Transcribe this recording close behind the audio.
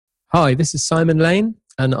Hi, this is Simon Lane,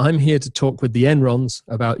 and I'm here to talk with the Enrons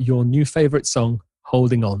about your new favourite song,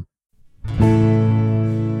 Holding On.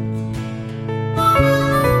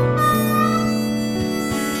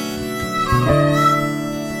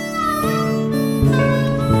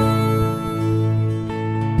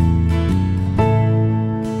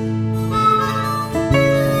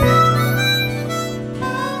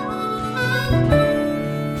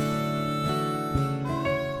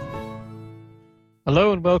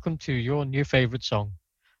 Hello and welcome to Your New Favourite Song,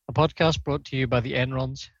 a podcast brought to you by the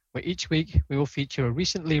Enrons, where each week we will feature a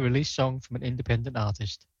recently released song from an independent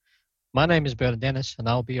artist. My name is Bernard Dennis and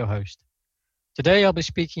I'll be your host. Today I'll be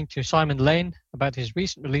speaking to Simon Lane about his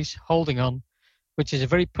recent release, Holding On, which is a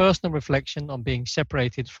very personal reflection on being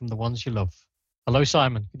separated from the ones you love. Hello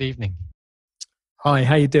Simon, good evening. Hi,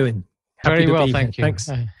 how you doing? Happy Very to well, be thank here.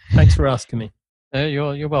 you. Thanks for asking me.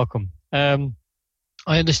 You're welcome.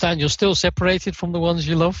 I understand you're still separated from the ones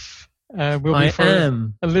you love. I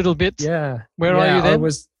am. A little bit. Yeah. Where are you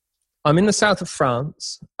then? I'm in the south of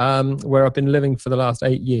France, where I've been living for the last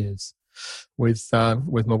 8 years with my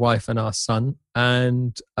wife and our son.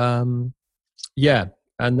 And and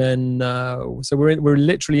then so we're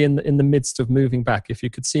literally in the midst of moving back. If you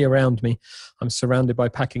could see around me, I'm surrounded by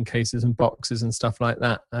packing cases and boxes and stuff like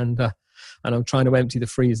that. And I'm trying to empty the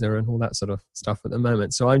freezer and all that sort of stuff at the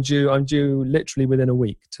moment. So I'm due literally within a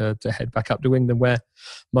week to head back up to England, where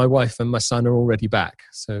my wife and my son are already back.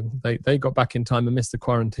 So they got back in time and missed the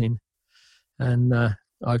quarantine. And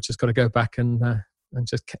I've just got to go back and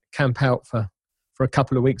just camp out for a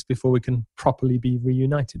couple of weeks before we can properly be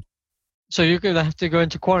reunited. So you're going to have to go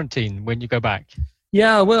into quarantine when you go back?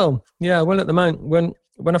 Yeah, I will. At the moment,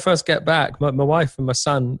 when I first get back, my wife and my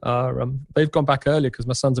son are they've gone back earlier because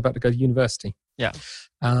my son's about to go to university. Yeah.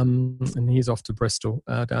 And he's off to Bristol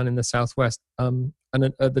down in the southwest. And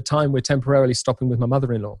at the time, we're temporarily stopping with my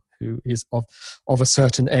mother-in-law, who is of a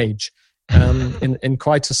certain age, in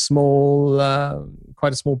quite a small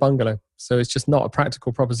bungalow. So it's just not a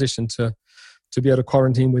practical proposition to be able to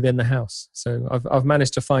quarantine within the house. So I've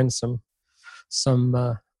managed to find some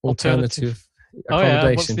alternative accommodation. Oh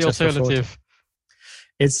yeah, what's the alternative?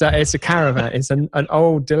 It's a caravan. It's an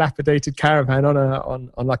old dilapidated caravan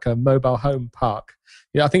on like a mobile home park.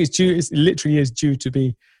 Yeah, I think it literally is due to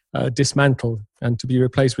be dismantled and to be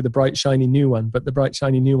replaced with a bright shiny new one. But the bright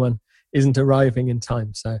shiny new one isn't arriving in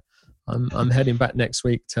time. So I'm heading back next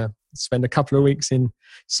week to spend a couple of weeks in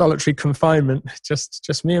solitary confinement.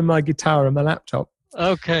 Just me and my guitar and my laptop.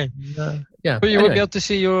 Okay. Yeah. But you won't be able to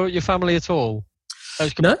see your family at all.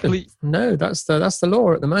 No, that's the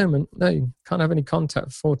law at the moment. No, you can't have any contact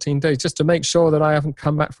for 14 days, just to make sure that I haven't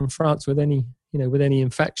come back from France with any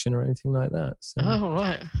infection or anything like that. So oh,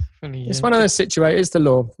 right. It's one of those situations. It's the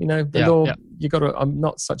law, law. Yeah. You got to. I'm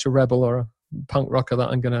not such a rebel or a punk rocker that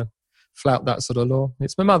I'm going to flout that sort of law.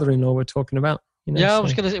 It's my mother-in-law we're talking about. I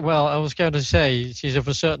was going to say she's of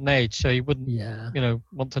a certain age, so you wouldn't,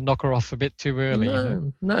 want to knock her off a bit too early.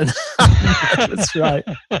 No. That's right.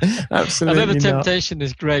 Absolutely. I know the temptation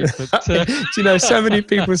is great, but so many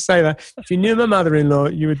people say that. If you knew my mother-in-law,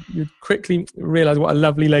 you'd quickly realise what a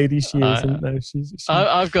lovely lady she is.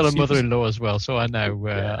 I've got a mother-in-law as well, so I know.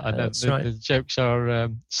 I know right. The jokes are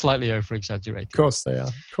slightly over-exaggerated. Of course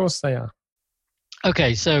they are.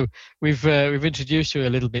 Okay, so we've introduced you a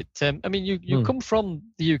little bit. You come from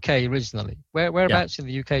the UK originally. Whereabouts in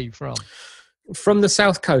the UK are you from? From the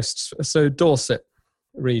south coast, so Dorset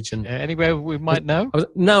region. Anywhere we might know? I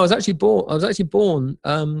was actually born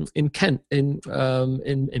in Kent, in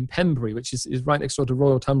Pembury, which is right next door to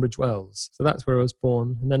Royal Tunbridge Wells. So that's where I was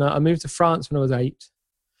born. And then I moved to France when I was 8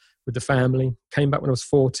 with the family. Came back when I was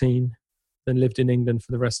 14. Then lived in England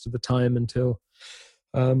for the rest of the time until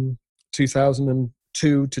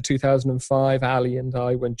 2002 to 2005, Ali and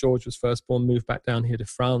I, when George was first born, moved back down here to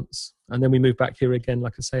France. And then we moved back here again,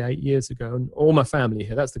 like I say, 8 years ago. And all my family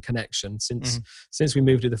here, that's the connection. Since we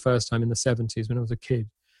moved here the first time in the 70s when I was a kid,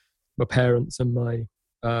 my parents and my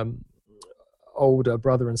older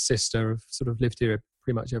brother and sister have sort of lived here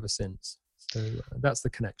pretty much ever since. So that's the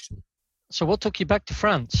connection. So what took you back to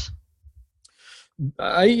France?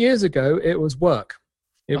 8 years ago, it was work.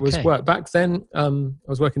 It was work. Back then, I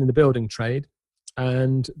was working in the building trade,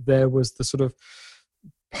 and there was the sort of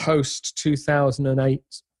post-2008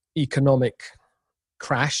 economic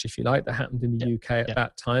crash, if you like, that happened in the UK at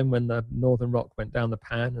that time when the Northern Rock went down the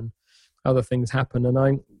pan and other things happened. And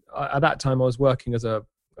I at that time, I was working as a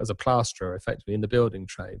plasterer, effectively, in the building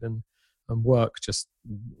trade, and work just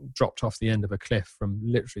dropped off the end of a cliff from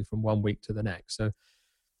 1 week to the next. So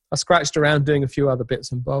I scratched around doing a few other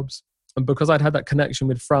bits and bobs. And because I'd had that connection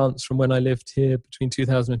with France from when I lived here between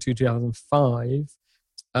 2002 and 2005,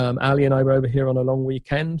 Ali and I were over here on a long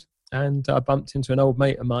weekend, and I bumped into an old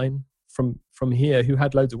mate of mine from here who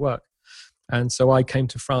had loads of work. And so I came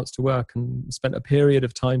to France to work and spent a period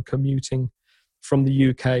of time commuting from the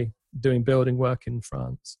UK, doing building work in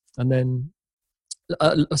France. And then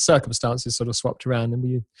circumstances sort of swapped around,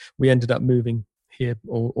 and we ended up moving here,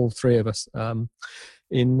 all three of us,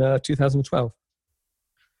 in 2012.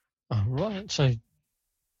 Oh, right. So,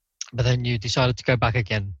 but then you decided to go back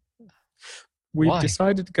again. We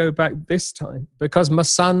decided to go back this time because my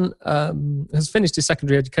son has finished his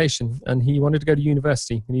secondary education and he wanted to go to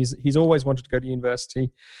university. And he's always wanted to go to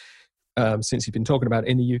university since he's been talking about it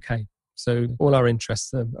in the UK. So all our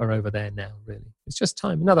interests are over there now, really. It's just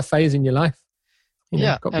time. Another phase in your life. And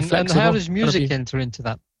how does music enter into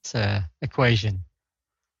that equation?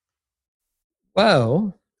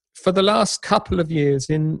 Well, for the last couple of years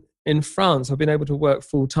in France, I've been able to work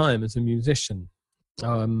full-time as a musician.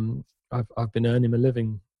 I've been earning a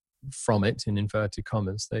living from it, in inverted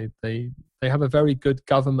commas. They have a very good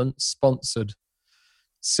government-sponsored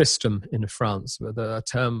system in France with a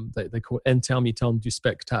term they call intermittent du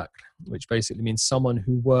spectacle, which basically means someone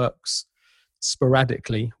who works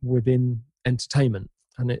sporadically within entertainment.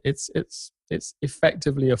 And it's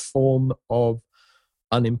effectively a form of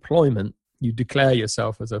unemployment. You declare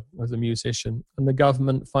yourself as a musician, and the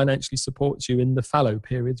government financially supports you in the fallow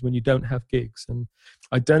periods when you don't have gigs. And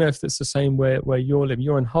I don't know if it's the same where you're living.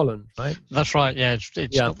 You're in Holland, right? That's right. Yeah,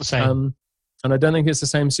 it's not the same. And I don't think it's the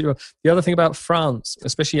same. The other thing about France,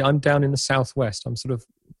 especially, I'm down in the southwest. I'm sort of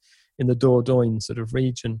in the Dordogne sort of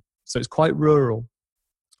region, so it's quite rural,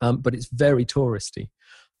 but it's very touristy.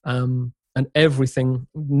 And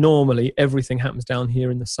normally everything happens down here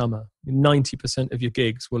in the summer. 90% of your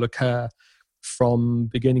gigs will occur from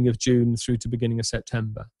beginning of June through to beginning of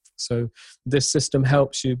September. So this system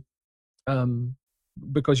helps you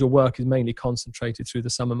because your work is mainly concentrated through the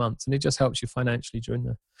summer months, and it just helps you financially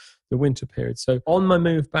during the winter period. So on my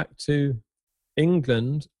move back to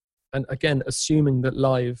England, and again, assuming that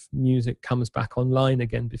live music comes back online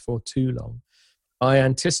again before too long, I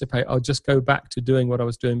anticipate I'll just go back to doing what I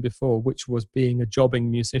was doing before, which was being a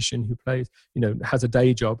jobbing musician who plays, has a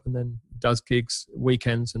day job and then does gigs,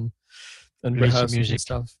 weekends and rehearsals music and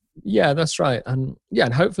stuff. Yeah, that's right. And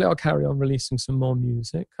hopefully I'll carry on releasing some more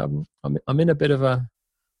music. I'm in a bit of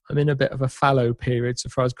a fallow period so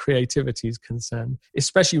far as creativity is concerned,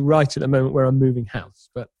 especially right at the moment where I'm moving house.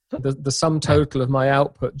 But the sum total of my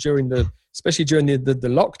output especially during the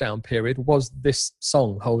lockdown period was this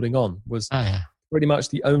song, Holding On, was pretty much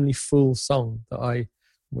the only full song that I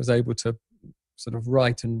was able to sort of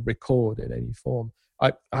write and record in any form.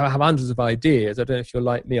 I have hundreds of ideas. I don't know if you're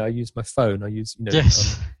like me. I use my phone. I use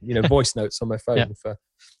voice notes on my phone for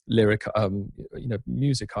lyric,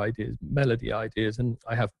 music ideas, melody ideas, and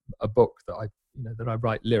I have a book that I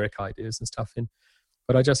write lyric ideas and stuff in.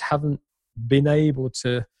 But I just haven't been able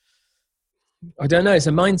to. I don't know. It's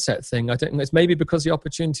a mindset thing. I don't know. It's maybe because the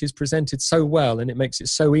opportunity is presented so well and it makes it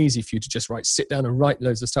so easy for you to just sit down and write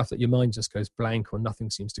loads of stuff that your mind just goes blank or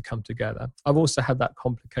nothing seems to come together. I've also had that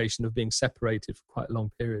complication of being separated for quite a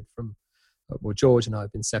long period from, George and I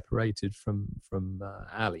have been separated from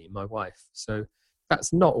Ali, my wife. So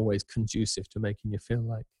that's not always conducive to making you feel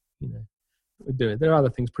like, we're doing. There are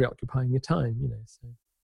other things preoccupying your time,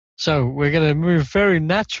 So we're going to move very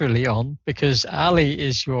naturally on because Ali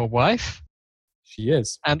is your wife. She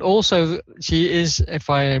is. And also she is, if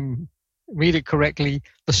I read it correctly,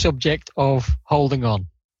 the subject of Holding On.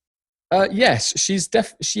 Yes,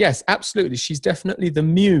 yes, absolutely. She's definitely the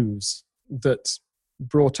muse that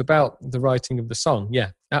brought about the writing of the song. Yeah,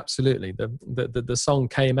 absolutely. The song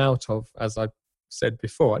came out of, as I said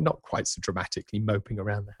before, not quite so dramatically moping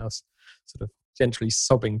around the house, sort of gently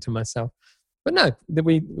sobbing to myself. But no,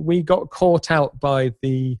 we got caught out by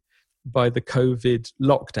the COVID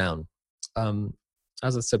lockdown.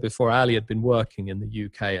 As I said before, Ali had been working in the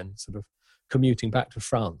UK and sort of commuting back to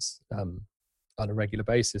France on a regular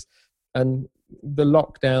basis. And the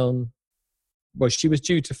lockdown, she was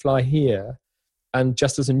due to fly here. And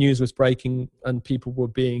just as the news was breaking and people were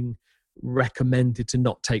being recommended to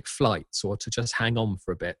not take flights or to just hang on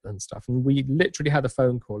for a bit and stuff. And we literally had a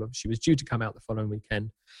phone call. She was due to come out the following weekend.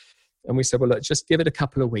 And we said, well, let's just give it a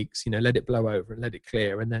couple of weeks, let it blow over and let it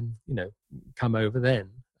clear and then, come over then.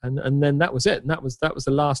 And then that was it. And that was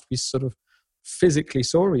the last we sort of physically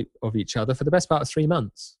saw of each other for the best part of 3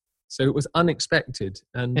 months. So it was unexpected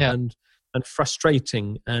and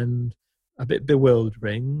frustrating and a bit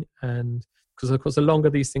bewildering. And because, of course, the longer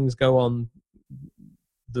these things go on,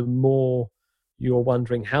 the more you're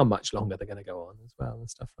wondering how much longer they're going to go on as well and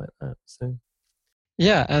stuff like that. So,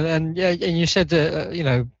 Yeah, and you said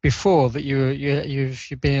before that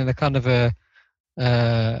you've been in a kind of a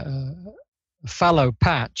fallow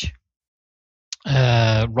patch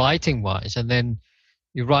writing wise, and then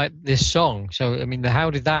you write this song. So I mean, how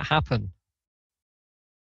did that happen?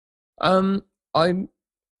 I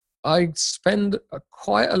spend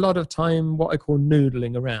quite a lot of time what I call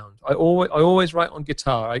noodling around. I always write on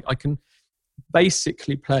guitar. I can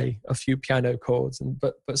basically play a few piano chords,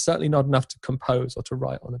 but certainly not enough to compose or to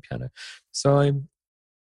write on a piano. So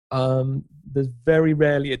there's very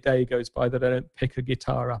rarely a day goes by that I don't pick a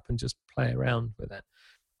guitar up and just play around with it.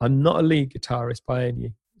 I'm not a lead guitarist by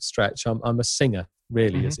any stretch. I'm a singer,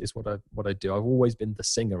 really, is what I do. I've always been the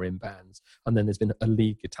singer in bands, and then there's been a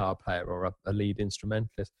lead guitar player or a lead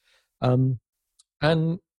instrumentalist. And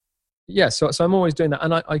yeah, so I'm always doing that.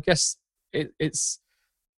 And I guess it's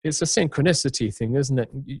a synchronicity thing, isn't it?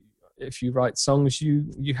 If you write songs,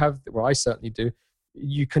 you have, well, I certainly do.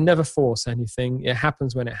 You can never force anything. It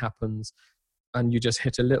happens when it happens, and you just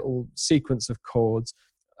hit a little sequence of chords.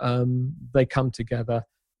 They come together.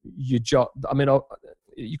 You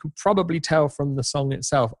can probably tell from the song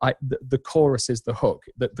itself. The chorus is the hook.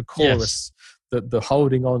 The chorus, yes. the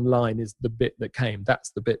holding on line is the bit that came. That's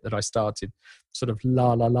the bit that I started sort of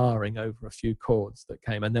la-ing over a few chords that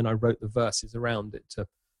came, and then I wrote the verses around it to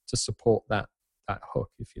support that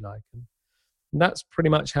hook, if you like. And that's pretty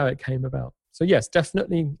much how it came about. So yes,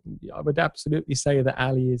 definitely, I would absolutely say that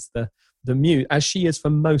Ali is the muse, as she is for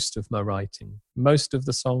most of my writing. Most of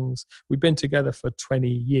the songs, we've been together for 20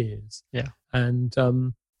 years. Yeah. And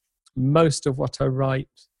most of what I write,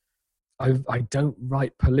 I don't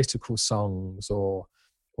write political songs or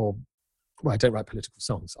I don't write political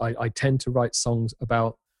songs. I tend to write songs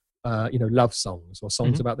about, love songs or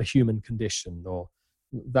songs about the human condition or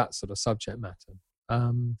that sort of subject matter.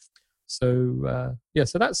 So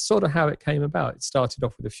that's sort of how it came about. It started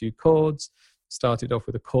off with a few chords, started off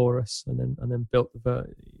with a chorus, and then built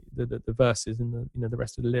the verses and the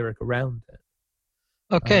rest of the lyric around it.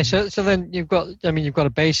 Okay, so then you've got a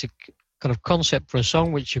basic kind of concept for a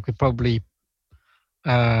song which you could probably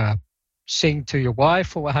sing to your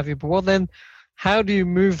wife or what have you. But then, how do you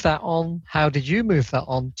move that on? How did you move that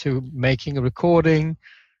on to making a recording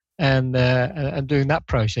and doing that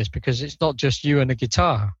process? Because it's not just you and a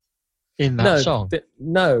guitar in that song.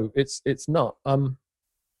 No, it's not.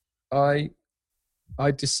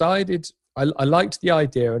 I decided I liked the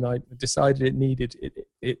idea, and I decided it needed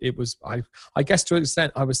it was I guess to an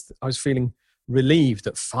extent I was feeling relieved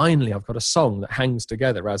that finally I've got a song that hangs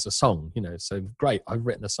together as a song, so great, I've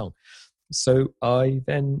written a song. So I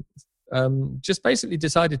then just basically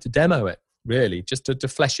decided to demo it, really, just to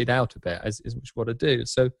flesh it out a bit, is what I do.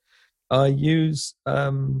 So I use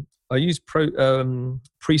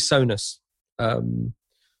PreSonus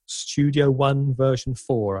Studio One version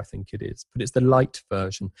 4, I think it is, but it's the light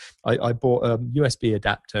version. I bought a USB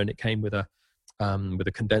adapter, and it came with a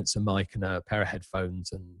condenser mic and a pair of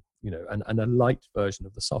headphones, and a light version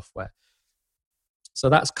of the software. So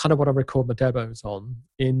that's kind of what I record my demos on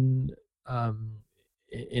in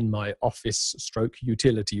my office /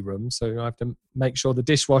 utility room. So I have to make sure the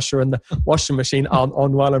dishwasher and the washing machine aren't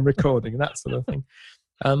on while I'm recording, that sort of thing.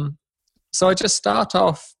 So I just start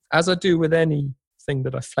off, as I do with anything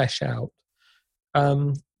that I flesh out,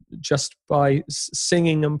 just by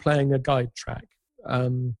singing and playing a guide track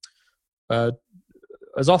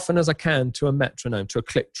as often as I can to a metronome, to a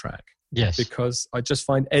click track. Yes. Because I just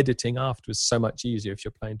find editing afterwards so much easier if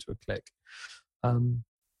you're playing to a click.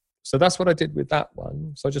 So that's what I did with that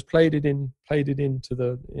one. So I just played it into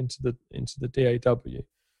the DAW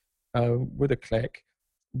with a click.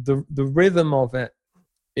 The rhythm of it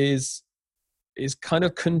is kind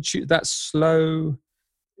of that slow.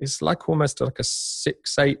 It's like almost like a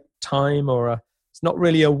 6/8 time, it's not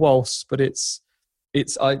really a waltz, but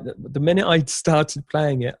the minute I started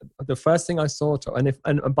playing it, the first thing I thought of,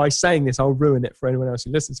 and by saying this, I'll ruin it for anyone else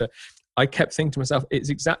who listens to it, I kept thinking to myself, it's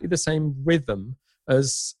exactly the same rhythm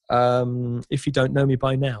as If You Don't Know Me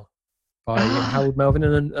By Now by Harold Melvin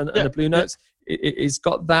and the Blue Notes. It's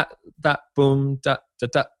got that boom, da da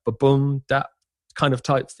da ba boom, that kind of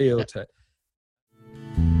type feel to it.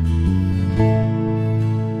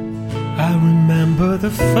 I remember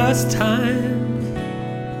the first time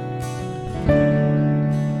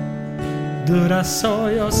that I saw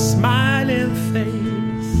your smiling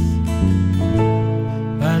face.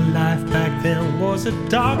 My life back then was a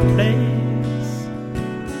dark place.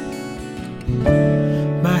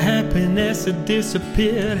 My happiness had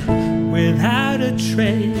disappeared without a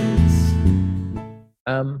trace.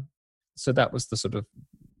 So that was the sort of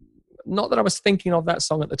not that I was thinking of that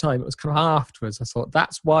song at the time. It was kind of afterwards. I thought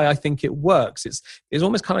that's why I think it works. It's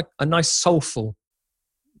almost kind of a nice soulful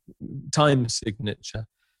time signature.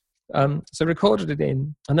 So recorded it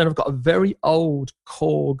in, and then I've got a very old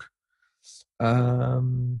Korg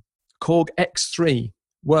X3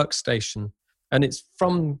 workstation, and it's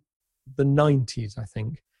from the 90s, I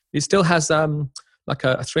think. It still has like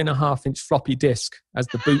a 3.5-inch floppy disk as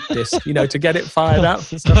the boot disk, to get it fired up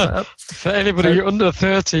and stuff like that. For anybody under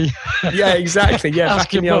 30. Yeah, exactly. Yeah,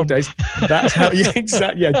 back in the old days. That's how. Yeah,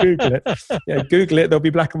 exactly. Yeah, Google it. Yeah, Google it. There'll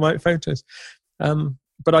be black and white photos.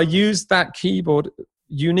 But I used that keyboard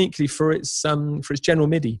uniquely for its general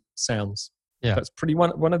MIDI sounds. Yeah, that's pretty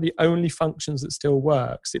one of the only functions that still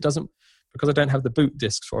works. It doesn't, because I don't have the boot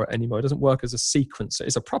disc for it anymore. It doesn't work as a sequencer.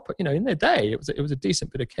 It's a proper, in their day, it was a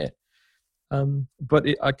decent bit of kit. But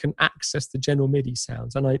I can access the general MIDI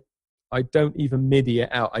sounds, and I don't even MIDI it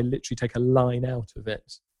out. I literally take a line out of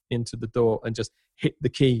it into the DAW and just hit the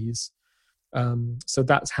keys. So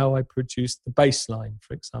that's how I produce the bass line,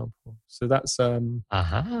 for example. So that's I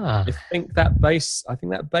think that bass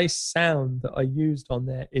sound that I used on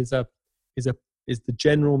there is the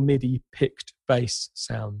general MIDI picked bass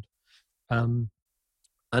sound. And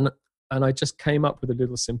I just came up with a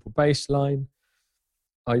little simple bass line.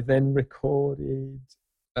 I then recorded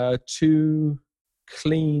 2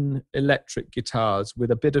 clean electric guitars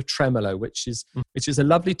with a bit of tremolo, which is a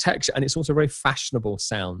lovely texture, and it's also a very fashionable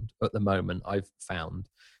sound at the moment. I've found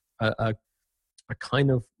a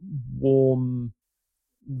kind of warm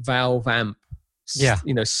valve amp,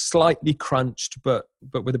 slightly crunched, but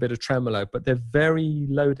with a bit of tremolo. But they're very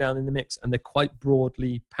low down in the mix, and they're quite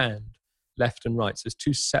broadly panned left and right. So it's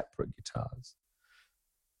 2 separate guitars.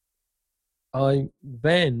 I'm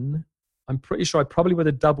pretty sure I probably would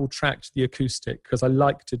have double tracked the acoustic, because I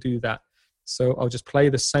like to do that. So I'll just play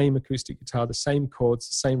the same acoustic guitar, the same chords,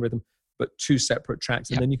 the same rhythm, but 2 separate tracks.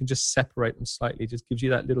 And then you can just separate them slightly. It just gives you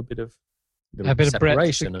that little bit of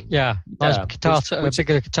separation. Nice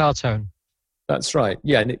particular guitar tone. That's right.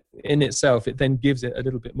 Yeah, and in itself, it then gives it a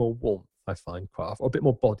little bit more warmth, I find, quite often, or a bit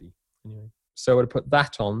more body. Anyway, so I would put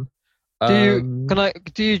that on. Do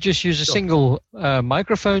you just use a single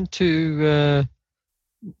microphone to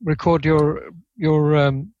record your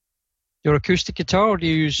acoustic guitar, or do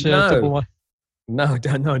you use double mic? No,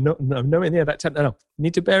 nowhere near that. No. You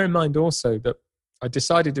need to bear in mind also that I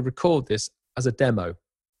decided to record this as a demo.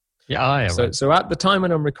 Yeah, So at the time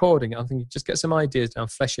when I'm recording, I'm thinking, just get some ideas down,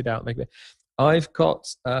 flesh it out, make it. I've got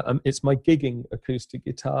it's my gigging acoustic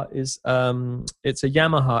guitar. It's a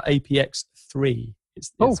Yamaha APX 3.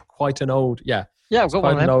 It's quite an old, I've got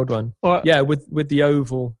quite an old one. With the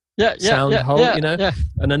oval sound hole,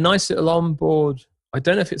 and a nice little onboard. I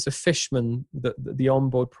don't know if it's a Fishman, the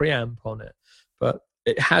onboard preamp on it, but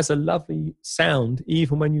it has a lovely sound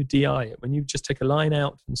even when you DI it. When you just take a line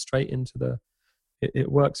out and straight into it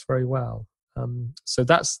works very well. So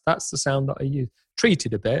that's the sound that I use. Treat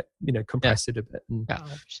it a bit, compress it a bit, and a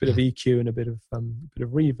bit of EQ and a bit of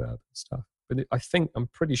reverb and stuff. But I'm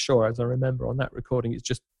pretty sure, as I remember on that recording,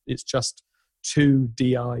 it's just 2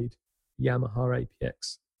 DI'd Yamaha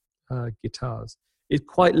APX guitars. It's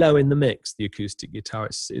quite low in the mix, the acoustic guitar.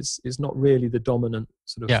 It's not really the dominant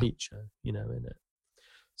sort of feature, in it.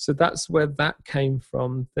 So that's where that came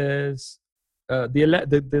from. There's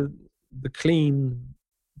the clean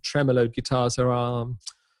tremolo guitars are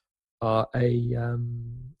a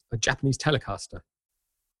Japanese Telecaster,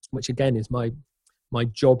 which again is my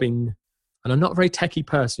jobbing. And I'm not a very techie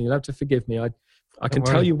person. You'll have to forgive me. I can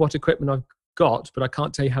tell you what equipment I've got, but I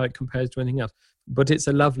can't tell you how it compares to anything else. But it's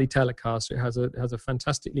a lovely Telecaster. It has a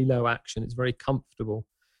fantastically low action. It's very comfortable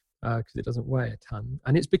because it doesn't weigh a ton.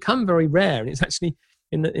 And it's become very rare. And it's actually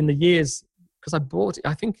in the years, because I bought it.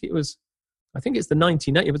 I think it's the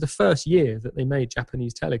 1980s. It was the first year that they made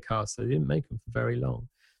Japanese Telecasters. They didn't make them for very long.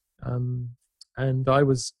 And I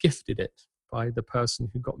was gifted it by the person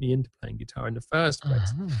who got me into playing guitar in the first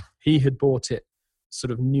place. He had bought it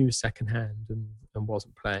sort of new secondhand and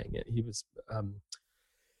wasn't playing it. He was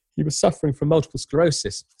suffering from multiple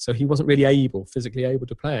sclerosis, so he wasn't really physically able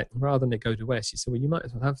to play it. Rather than it go to waste, he said, well, you might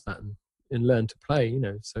as well have that and learn to play,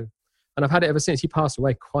 So, and I've had it ever since. He passed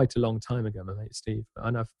away quite a long time ago, my mate Steve,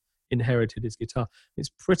 and I've inherited his guitar. It's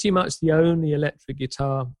pretty much the only electric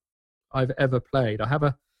guitar I've ever played. I have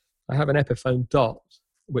an Epiphone Dot,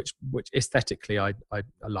 which aesthetically I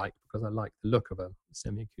like, because I like the look of a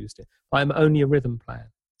semi-acoustic. I'm only a rhythm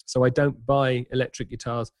player, so I don't buy electric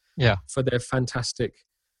guitars for their fantastic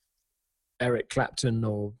Eric Clapton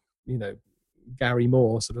or Gary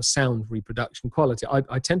Moore sort of sound reproduction quality.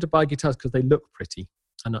 I tend to buy guitars because they look pretty,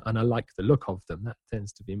 and I like the look of them. That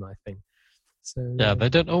tends to be my thing. So Yeah, they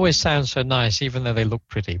don't always sound so nice, even though they look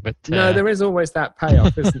pretty. But no, there is always that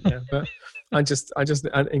payoff, isn't there? But I just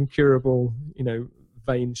an incurable,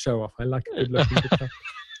 vain show off. I like a good looking guitar.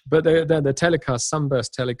 But the Telecaster,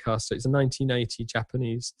 Sunburst Telecaster, it's a 1980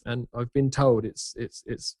 Japanese, and I've been told it's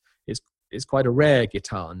quite a rare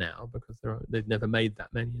guitar now because they've never made that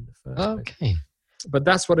many in the first place. Okay. But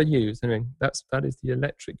that's what I use. I mean, that is the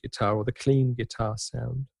electric guitar or the clean guitar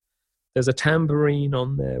sound. There's a tambourine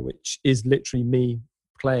on there, which is literally me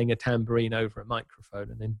playing a tambourine over a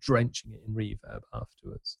microphone and then drenching it in reverb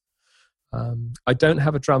afterwards. I don't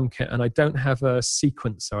have a drum kit and I don't have a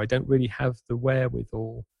sequencer. I don't really have the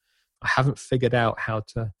wherewithal. I haven't figured out how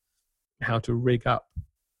to rig up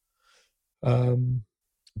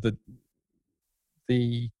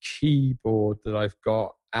the keyboard that I've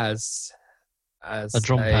got as a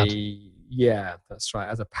drum pad. Yeah, that's right,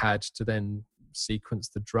 as a pad to then sequence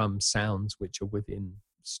the drum sounds which are within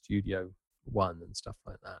Studio One and stuff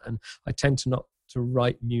like that. And I tend to not to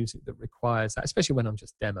write music that requires that, especially when I'm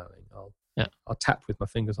just demoing. I'll tap with my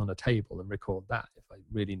fingers on a table and record that if I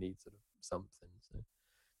really need sort of something.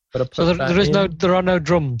 So there are no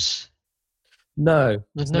drums. No,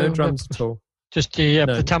 there's no drums at all. Just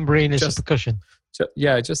the tambourine is a percussion.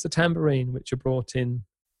 Just the tambourine, which are brought in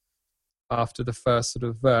after the first sort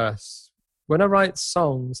of verse. When I write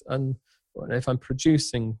songs and if I'm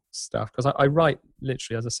producing stuff, because I write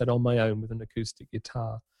literally, as I said, on my own with an acoustic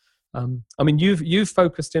guitar. I mean, you've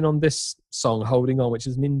focused in on this song, Holding On, which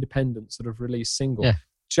is an independent sort of release single. Yeah.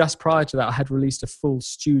 Just prior to that, I had released a full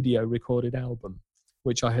studio recorded album,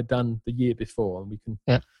 which I had done the year before, and we can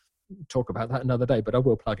talk about that another day, but I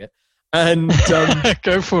will plug it. And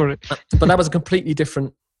go for it. But that was a completely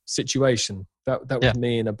different situation. That was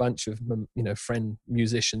me and a bunch of friend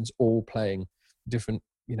musicians all playing different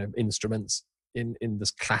instruments in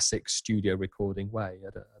this classic studio recording way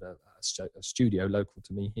at a studio local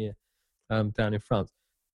to me here down in France.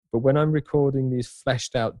 But when I'm recording these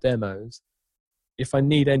fleshed out demos, if I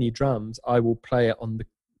need any drums, I will play it on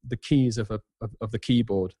the keys of the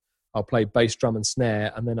keyboard. I'll play bass, drum and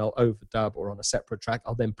snare, and then I'll overdub, or on a separate track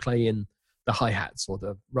I'll then play in the hi-hats or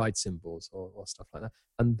the ride cymbals or stuff like that.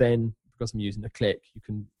 And then because I'm using a click, you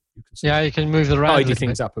can you can move the around, tidy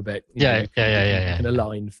things up a bit. You can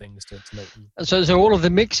align things to make them. So all of the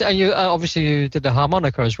mix, and you obviously you did the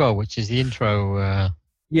harmonica as well, which is the intro.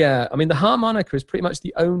 Yeah, I mean the harmonica is pretty much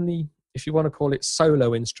the only, if you want to call it,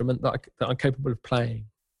 solo instrument that I'm capable of playing.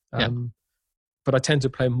 But I tend to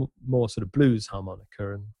play more sort of blues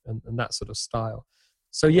harmonica and that sort of style.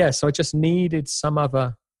 So I just needed some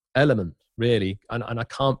other element really, and I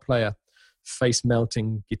can't play a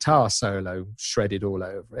face-melting guitar solo shredded all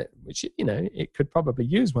over it, which it could probably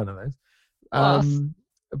use one of those.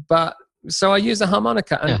 But so I used a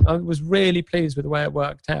harmonica, and I was really pleased with the way it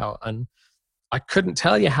worked out. And I couldn't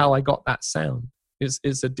tell you how I got that sound.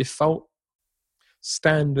 It's a default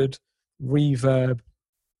standard reverb,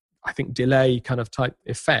 I think delay kind of type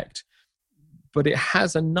effect, but it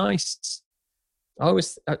has a nice.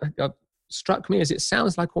 Struck me as it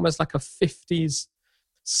sounds like almost like a 50s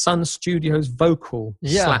Sun Studios vocal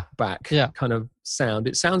slapback kind of sound.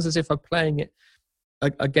 It sounds as if I'm playing it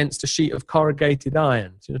against a sheet of corrugated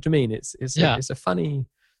iron. Do you know what I mean? It's a funny.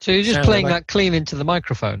 So you're just playing that clean into the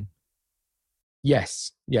microphone.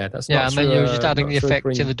 Yes, that's and then you're just adding the effect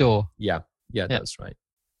in the door. Yeah, that's right.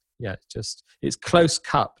 Yeah, it's close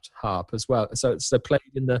cupped harp as well. So it's played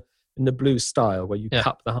in the blues style where you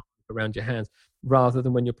cup the harp around your hands, rather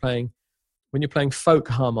than when you're playing folk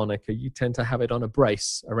harmonica, you tend to have it on a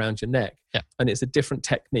brace around your neck, and it's a different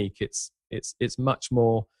technique. It's much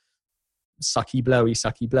more sucky blowy,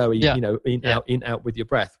 in out with your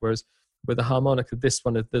breath. Whereas with the harmonica, this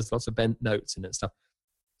one there's lots of bent notes in it and stuff.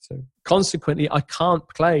 So consequently, I can't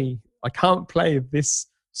play this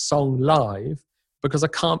song live because I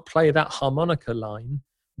can't play that harmonica line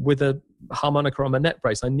with a harmonica on my neck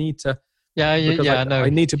brace. I need to. I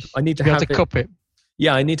need to have to cup it.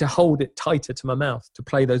 Yeah, I need to hold it tighter to my mouth to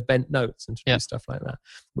play those bent notes and to do stuff like that,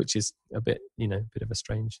 which is a bit of a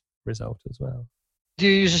strange result as well. Do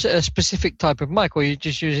you use a specific type of mic, or are you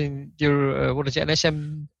just using your, an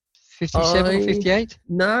SM57 or 58?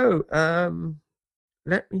 No,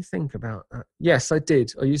 let me think about that. Yes, I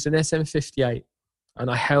did. I used an SM58, and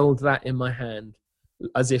I held that in my hand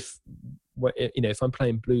as if, if I'm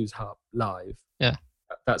playing blues harp live,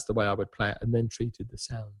 that's the way I would play it, and then treated the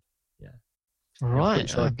sound. Yeah. Right.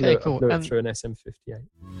 So okay, cool. I blew it through an SM58.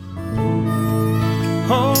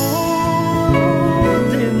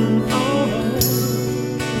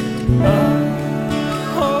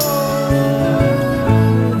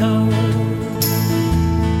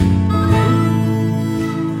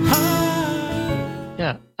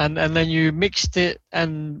 And then you mixed it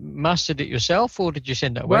and mastered it yourself, or did you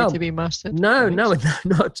send it away to be mastered? No, not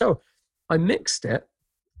at all. I mixed it,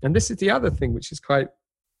 and this is the other thing, which is quite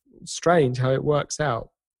strange how it works out.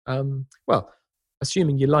 Well,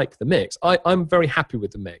 assuming you like the mix, I'm very happy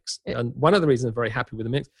with the mix, and one of the reasons I'm very happy with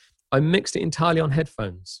the mix, I mixed it entirely on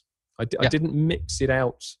headphones. I didn't mix it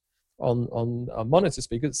out on monitor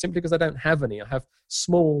speakers simply because I don't have any. I have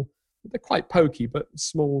small, they're quite pokey, but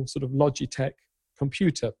small sort of Logitech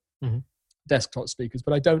computer desktop speakers,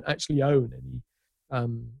 but I don't actually own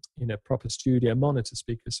any proper studio monitor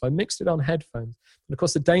speakers. So I mixed it on headphones. And of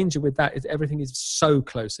course the danger with that is everything is so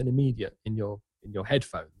close and immediate in your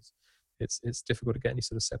headphones. It's difficult to get any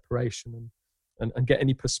sort of separation and get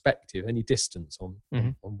any perspective, any distance on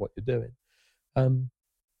what you're doing.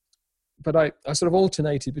 But I sort of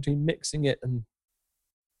alternated between mixing it and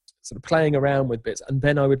sort of playing around with bits, and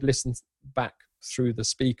then I would listen back through the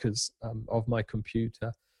speakers of my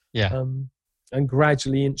computer, and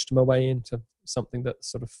gradually inched my way into something that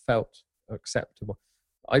sort of felt acceptable.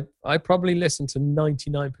 I probably listen to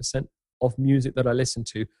 99% of music that I listen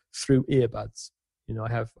to through earbuds.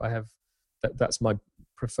 I have that's my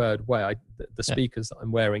preferred way. The speakers that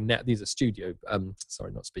I'm wearing now, these are studio,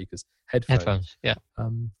 not speakers, headphones.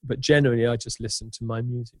 But generally I just listen to my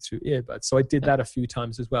music through earbuds. So I did that a few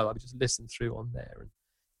times as well. I would just listen through on there and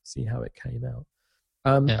see how it came out.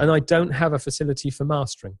 And I don't have a facility for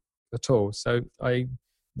mastering at all. So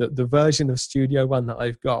the version of Studio One that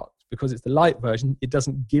I've got, because it's the light version, it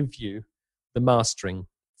doesn't give you the mastering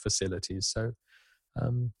facilities. So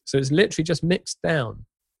it's literally just mixed down.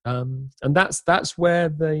 And that's where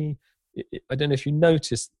I don't know if you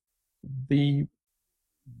noticed the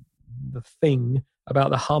thing about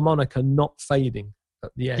the harmonica not fading at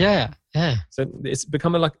the end. Yeah. So it's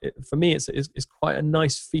becoming for me, it's quite a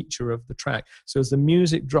nice feature of the track. So as the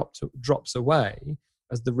music drops away,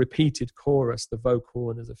 as the repeated chorus, the vocal,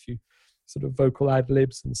 and there's a few sort of vocal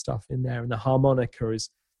ad-libs and stuff in there, and the harmonica is,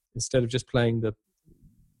 instead of just playing the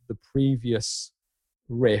previous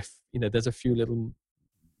riff, there's a few little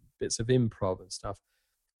bits of improv and stuff.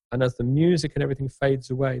 And as the music and everything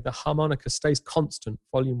fades away, the harmonica stays constant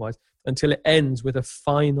volume-wise until it ends with a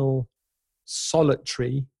final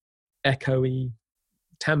solitary, echoey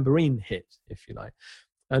tambourine hit, if you like.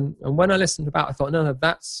 And when I listened about it, I thought, no,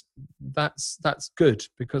 that's good,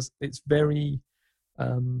 because it's very,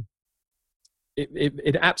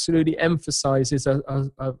 it absolutely emphasizes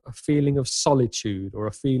a feeling of solitude, or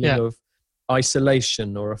a feeling of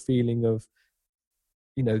isolation, or a feeling of,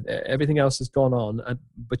 everything else has gone on,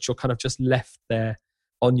 but you're kind of just left there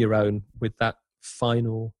on your own with that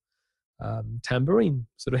final tambourine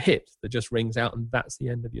sort of hit that just rings out, and that's the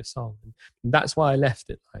end of your song. And that's why I left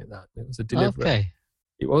it like that. It was a deliberate. Okay.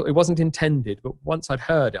 It wasn't intended, but once I'd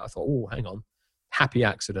heard it, I thought, oh, hang on, happy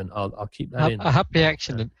accident. I'll keep that in. A happy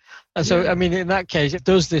accident. And so, I mean, in that case, it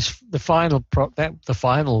does the final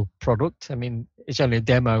product. I mean, it's only a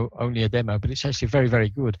demo, but it's actually very, very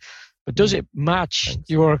good. But does it match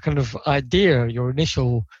your kind of idea, your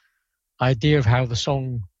initial idea of how the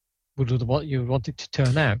song what you want it to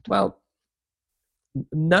turn out? Well,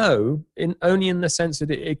 no, only in the sense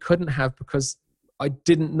that it couldn't have, because I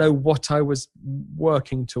didn't know what I was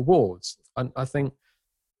working towards. And I think,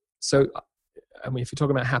 so, I mean, if you're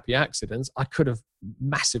talking about happy accidents, I could have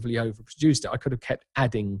massively overproduced it. I could have kept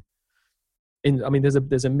adding in. I mean,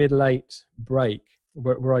 there's a middle 8 break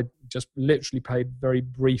where I just literally played very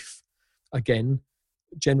brief, again,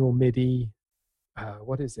 general MIDI.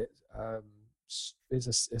 What is it?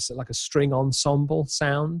 It's like a string ensemble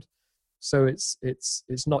sound. So it's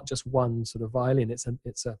not just one sort of violin. It's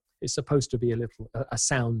supposed to be a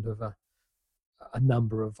sound of a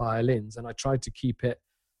number of violins, and I tried to keep it.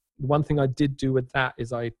 The one thing I did do with that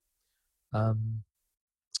is I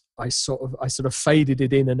sort of faded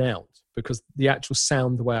it in and out, because the actual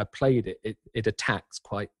sound, the way I played it, it attacks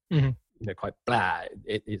quite quite blah.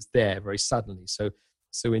 It's there very suddenly. So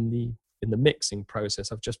in the mixing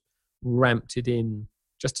process, I've just ramped it in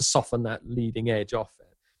just to soften that leading edge off it,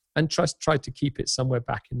 and tried to keep it somewhere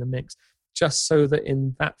back in the mix, just so that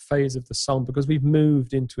in that phase of the song, because we've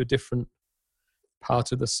moved into a different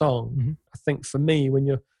part of the song. I think for me, when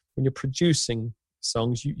you're producing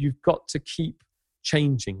songs, you've got to keep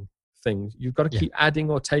changing things. You've got to keep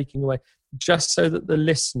adding or taking away, just so that the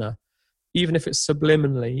listener, even if it's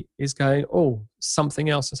subliminally, is going, oh, something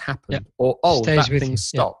else has happened, or oh, that thing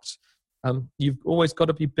stopped. You've always got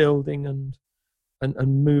to be building and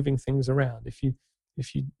moving things around. If you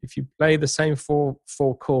play the same four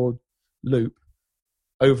chord loop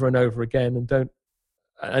over and over again and don't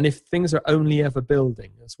and if things are only ever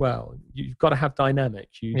building as well, you've got to have dynamic.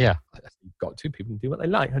 You've got to. People can do what they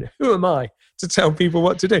like. Who am I to tell people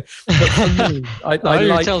what to do? But for me, I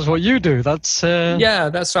like. Tell us what you do. That's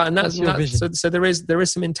that's right, and that's your vision. So there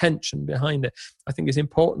is some intention behind it. I think it's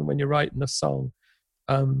important when you're writing a song,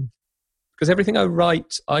 because everything I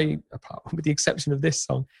write, apart with the exception of this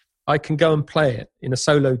song, I can go and play it in a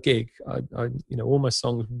solo gig. All my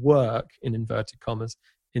songs work in inverted commas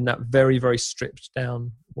in that very, very stripped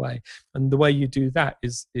down way. And the way you do that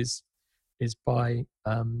is by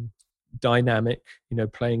dynamic,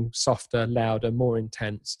 playing softer, louder, more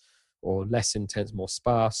intense, or less intense, more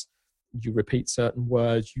sparse. You repeat certain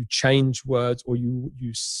words, you change words, or you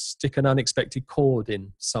stick an unexpected chord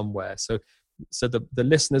in somewhere. So the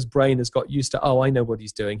listener's brain has got used to, I know what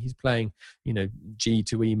he's doing. He's playing, G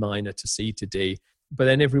to E minor to C to D. But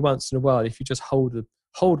then every once in a while, if you just hold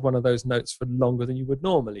one of those notes for longer than you would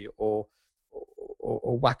normally, or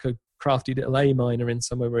whack a crafty little A minor in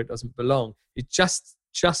somewhere where it doesn't belong, it just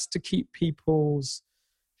to keep people's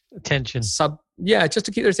attention. Just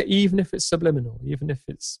to keep their, even if it's subliminal, even if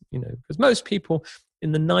it's, because most people,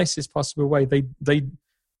 in the nicest possible way,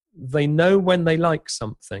 they know when they like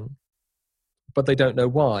something, but they don't know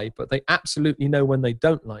why. But they absolutely know when they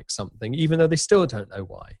don't like something, even though they still don't know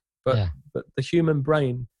why. But the human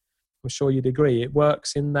brain, I'm sure you'd agree, it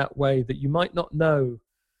works in that way that you might not know.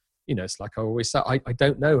 It's like I always say, I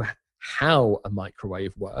don't know how a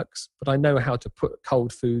microwave works, but I know how to put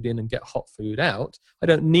cold food in and get hot food out. I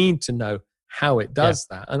don't need to know how it does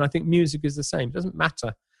that. And I think music is the same. It doesn't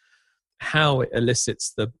matter how it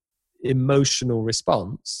elicits the emotional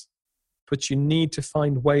response, but you need to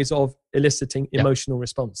find ways of eliciting emotional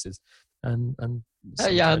responses. And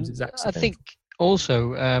sometimes it's accidental. I think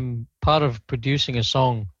also part of producing a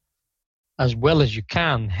song as well as you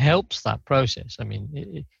can helps that process. I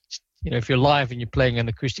mean, if you're live and you're playing an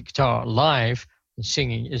acoustic guitar live and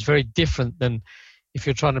singing, is very different than if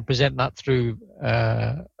you're trying to present that through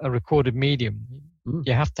a recorded medium.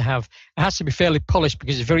 You have to it has to be fairly polished,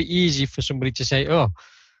 because it's very easy for somebody to say, I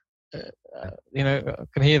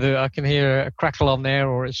can hear a crackle on there,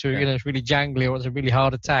 or it's it's really jangly, or it's a really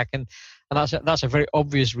hard attack, and that's a very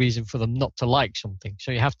obvious reason for them not to like something. So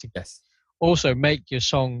you have to also make your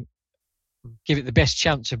song, give it the best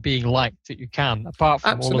chance of being liked that you can, apart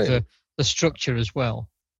from all of the structure as well.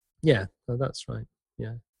 Yeah, that's right.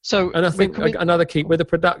 Yeah. So, and I think another key with the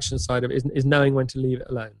production side of it is knowing when to leave it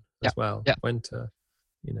alone as well. Yeah. When to,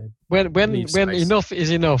 when enough is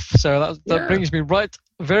enough. So that brings me right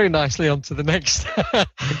very nicely onto the next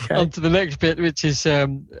onto the next bit, which is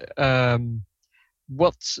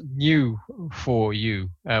what's new for you?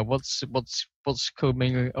 What's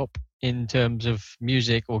coming up in terms of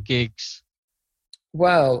music or gigs?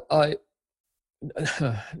 Well,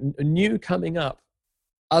 new coming up,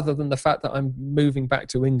 other than the fact that I'm moving back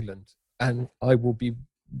to England, and I will be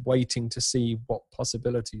waiting to see what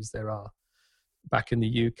possibilities there are back in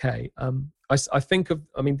the UK. I think of,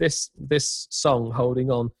 this song, Holding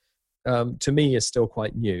On, to me is still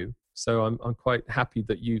quite new. So I'm quite happy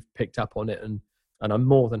that you've picked up on it, and I'm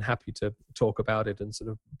more than happy to talk about it and sort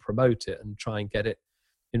of promote it and try and get it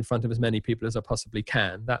in front of as many people as I possibly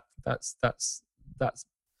can. That's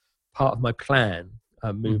part of my plan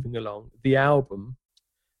moving along. The album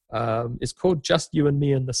is called Just You and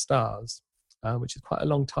Me and the Stars, which is quite a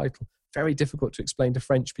long title. Very difficult to explain to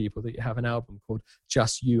French people that you have an album called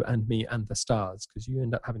Just You and Me and the Stars, because you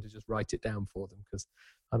end up having to just write it down for them, because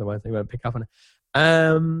otherwise they won't pick up on it.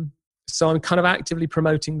 So I'm kind of actively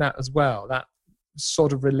promoting that as well. That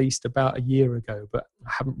sort of released about a year ago, but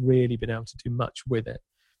I haven't really been able to do much with it.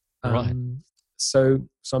 Right. So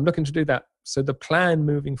I'm looking to do that. So the plan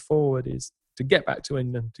moving forward is to get back to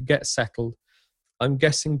England, to get settled. I'm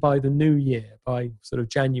guessing by the new year, by sort of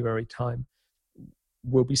January time,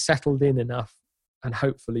 we'll be settled in enough, and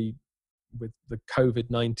hopefully with the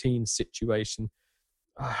COVID-19 situation,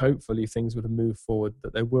 hopefully things would have moved forward,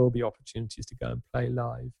 that there will be opportunities to go and play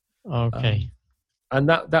live. Okay. And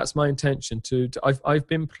that's my intention I've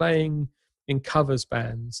been playing in covers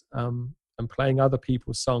bands and playing other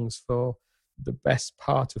people's songs for the best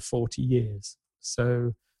part of 40 years.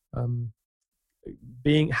 So having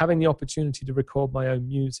the opportunity to record my own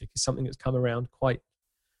music is something that's come around quite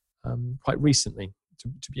recently,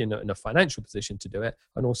 to be in a financial position to do it,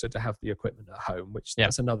 and also to have the equipment at home, which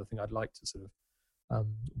that's another thing I'd like to sort of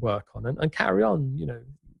work on and carry on,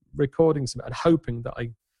 recording some, and hoping that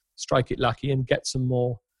I strike it lucky and get some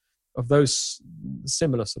more of those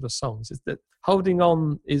similar sort of songs. Is that Holding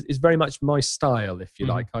On is very much my style, if you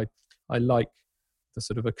like. I like the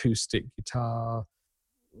sort of acoustic guitar,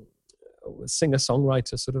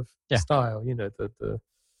 singer-songwriter sort of style, the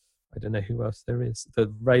I don't know who else there is.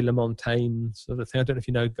 The Ray LaMontagne sort of thing. I don't know if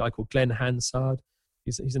you know a guy called Glenn Hansard.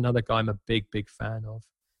 He's another guy I'm a big fan of.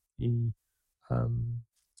 He,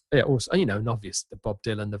 also, and obvious the Bob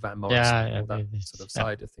Dylan, the Van Morrison, all that sort of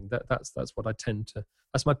side of thing. That's what I tend to.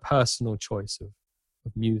 That's my personal choice of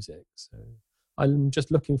music. So I'm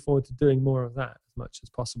just looking forward to doing more of that as much as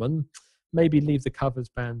possible, and maybe leave the covers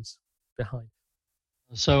bands behind.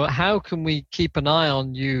 So how can we keep an eye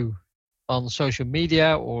on you on social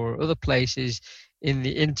media or other places in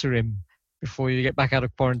the interim before you get back out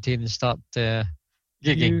of quarantine and start gigging?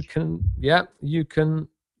 You can.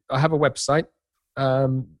 I have a website.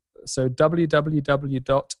 So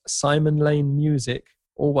www.simonlanemusic,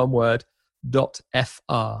 all one word, .fr,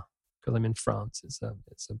 because I'm in France. It's a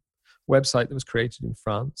website that was created in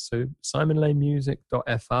France. So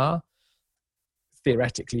simonlanemusic.fr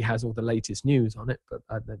theoretically has all the latest news on it, but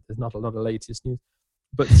there's not a lot of latest news.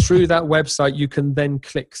 But through that website, you can then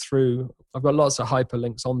click through. I've got lots of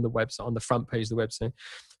hyperlinks on the website, on the front page of the website,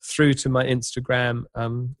 through to my Instagram,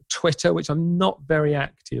 Twitter, which I'm not very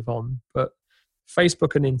active on, but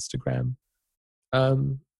Facebook and Instagram.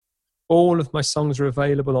 All of my songs are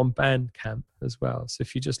available on Bandcamp as well. So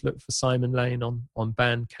if you just look for Simon Lane on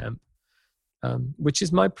Bandcamp, which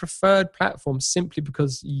is my preferred platform, simply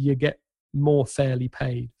because you get more fairly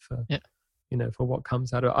paid for for what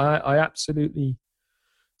comes out of it.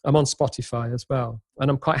 I'm on Spotify as well, and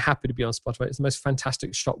I'm quite happy to be on Spotify. It's the most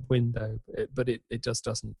fantastic shop window, but it just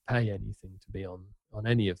doesn't pay anything to be on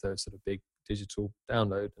any of those sort of big digital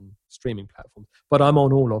download and streaming platforms. But I'm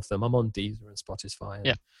on all of them. I'm on Deezer and Spotify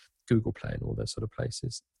and Google Play and all those sort of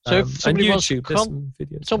places. So if somebody YouTube,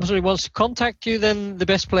 wants to contact you, then the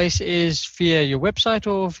best place is via your website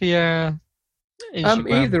or via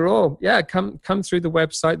Instagram? Either or. Yeah, come through the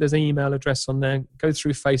website. There's an email address on there. Go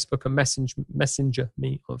through Facebook and messenger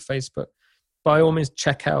me on Facebook. By all means,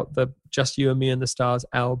 check out the Just You and Me and the Stars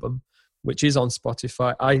album, which is on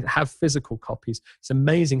Spotify. I have physical copies. It's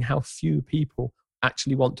amazing how few people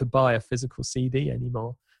actually want to buy a physical CD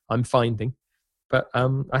anymore, I'm finding. But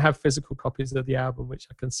I have physical copies of the album, which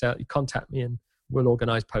I can sell. You contact me and we'll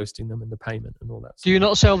organise posting them and the payment and all that. Do you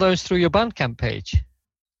not sell those through your Bandcamp page?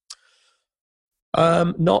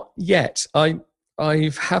 Not yet. I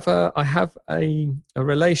have a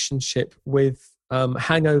relationship with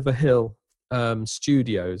Hangover Hill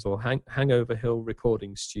Studios, or Hangover Hill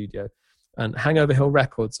Recording Studio, and Hangover Hill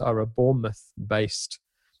Records are a Bournemouth-based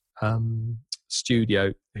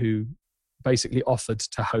studio who basically offered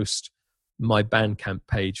to host my Bandcamp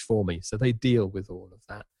page for me. So they deal with all of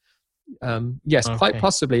that. Yes, okay. Quite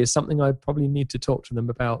possibly is something I probably need to talk to them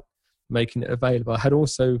about, making it available. I had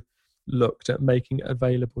also looked at making it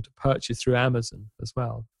available to purchase through Amazon as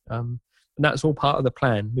well. And that's all part of the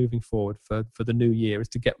plan moving forward for the new year, is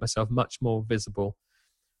to get myself much more visible,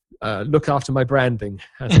 look after my branding,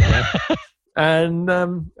 as it were,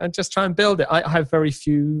 and just try and build it. I have very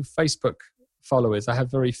few Facebook followers. I have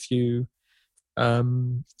very few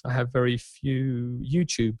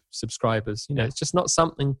YouTube subscribers. It's just not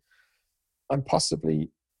something I'm possibly.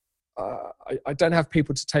 I don't have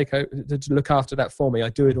people to take out to look after that for me. I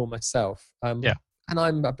do it all myself. And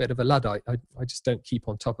I'm a bit of a Luddite. I just don't keep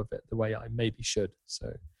on top of it the way I maybe should.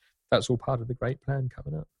 So that's all part of the great plan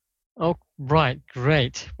coming up. Oh, right.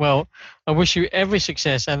 Great. Well, I wish you every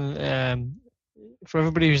success. And for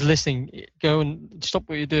everybody who's listening, go and stop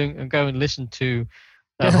what you're doing and go and listen to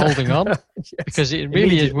Holding On, yes, because it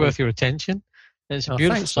really is worth your attention. It's a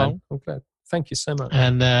beautiful song. Man. I'm glad. Thank you so much.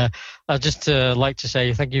 And I'd just like to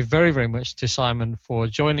say thank you very, very much to Simon for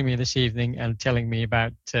joining me this evening and telling me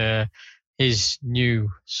about his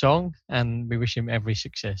new song. And we wish him every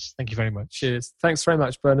success. Thank you very much. Cheers. Thanks very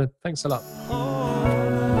much, Bernard. Thanks a lot.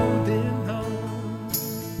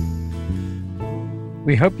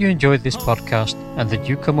 We hope you enjoyed this podcast and that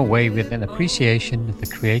you come away with an appreciation of the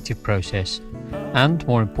creative process and,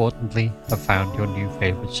 more importantly, have found your new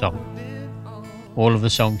favourite song. All of the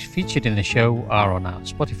songs featured in the show are on our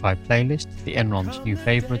Spotify playlist, The Enron's New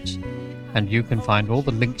Favourites, and you can find all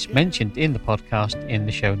the links mentioned in the podcast in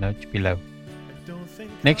the show notes below.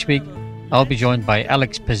 Next week, I'll be joined by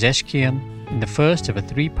Alex Pezeskian in the first of a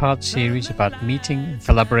 3-part series about meeting and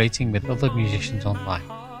collaborating with other musicians online.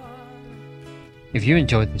 If you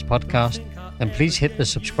enjoyed this podcast, then please hit the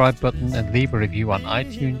subscribe button and leave a review on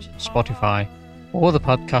iTunes, Spotify, or the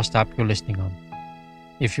podcast app you're listening on.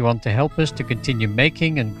 If you want to help us to continue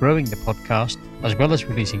making and growing the podcast, as well as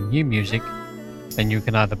releasing new music, then you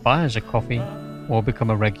can either buy us a coffee or become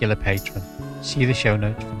a regular patron. See the show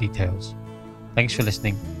notes for details. Thanks for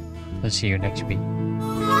listening, and see you next week.